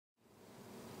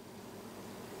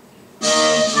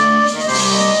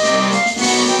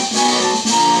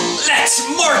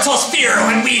mortals fear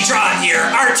when we draw near.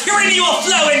 Our tyranny will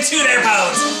flow into their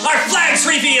bones. Our flags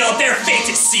reveal their fate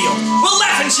is sealed. We'll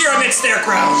laugh and cheer amidst their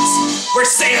groans. We're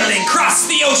sailing across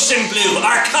the ocean blue,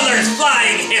 our colors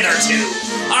flying hitherto.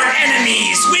 Our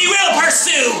enemies we will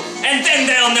pursue, and then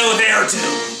they'll know their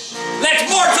doom. Let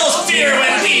mortals fear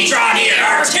when we draw near.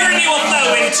 Our tyranny will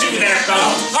flow into their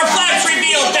bones. Our flags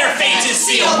reveal their fate is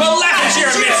sealed. We'll laugh and cheer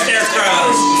amidst their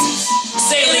groans.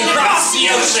 Sailing across the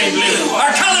ocean blue,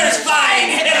 our colors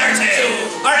flying hitherto.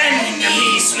 Our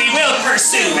enemies we will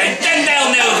pursue, and then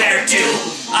they'll know their doom.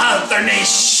 Other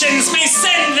nations may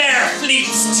send their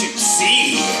fleets to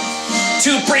sea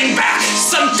to bring back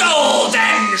some gold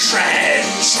and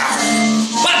treasure,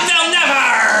 but they'll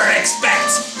never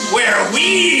expect where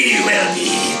we will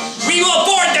be. We will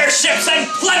board their ships and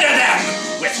plunder them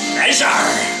with pleasure.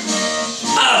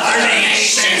 Other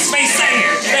nations may send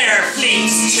their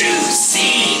fleets to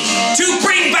sea to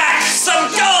bring back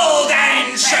some gold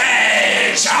and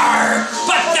treasure,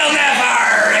 but they'll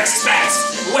never expect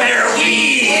where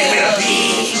we will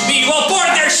be. We will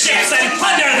board their ships and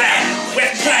plunder them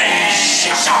with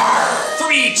pleasure.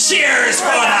 3 cheers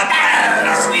for the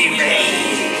banner we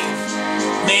wave.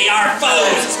 May our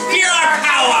foes fear our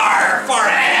power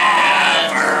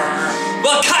forever.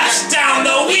 We'll cut down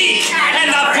the weak and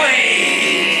the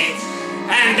brave,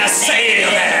 and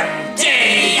assail them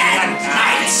day and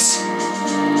night.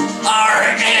 Our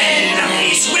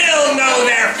enemies will know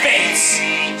their fate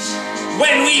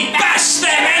when we bash them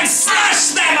and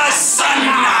slash them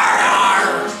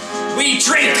asunder. We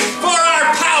drink for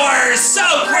our powers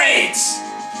so great.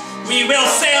 We will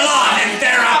sail on, and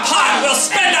thereupon we'll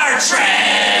spend our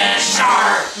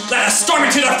treasure. Let us storm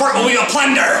into the fort where we will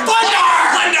plunder. Plunder!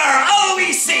 Plunder, all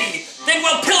we see. Then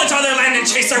we'll pillage other land and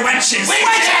chase our wenches.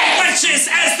 Wenches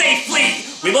as they flee.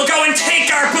 We will go and take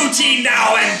our booty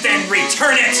now and then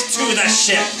return it to the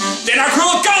ship. Then our crew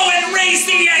will go and raise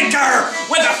the anchor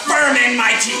with a firm and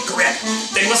mighty grip.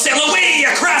 Then we'll sail away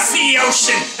across the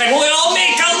ocean, and we'll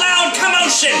make a loud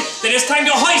commotion. Then it's time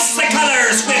to hoist the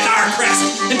colors with our crest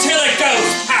until it goes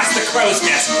past the crow's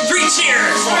nest. 3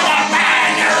 cheers for the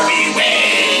banner we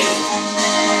wave.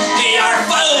 May our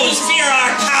foes fear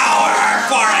our power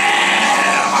forever.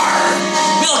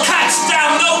 We'll cut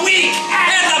down the weak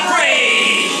and the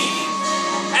brave,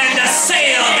 and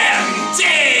assail them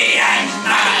day and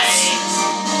night.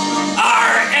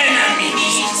 Our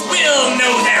enemies will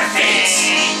know their fate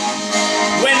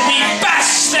when we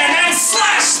bash them and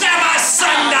slash them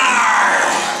asunder.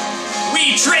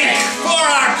 We drink for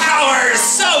our powers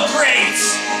so great.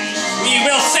 We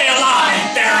will sail on,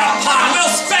 and thereupon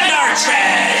we'll spend our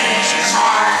treasure.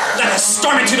 Let us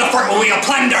storm into the fort where we'll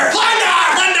plunder. Plunder!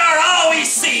 Plunder all we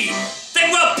see. Then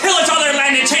we'll pillage all their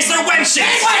land and chase their wenches.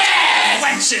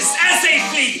 Wenches as they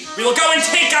flee. We will go and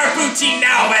take our booty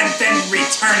now and then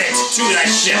return it to the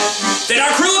ship. Then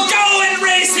our crew will go and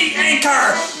raise the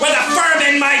anchor with a firm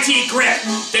and mighty grip.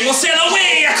 Then we'll sail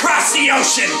away across the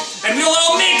ocean, and we will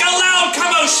all make a loud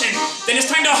commotion. Then it's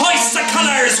time to hoist the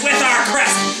colors with our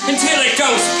crest until it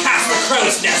goes past the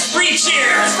crow's nest. 3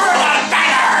 cheers for the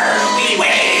banner we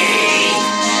wave.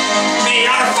 May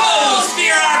our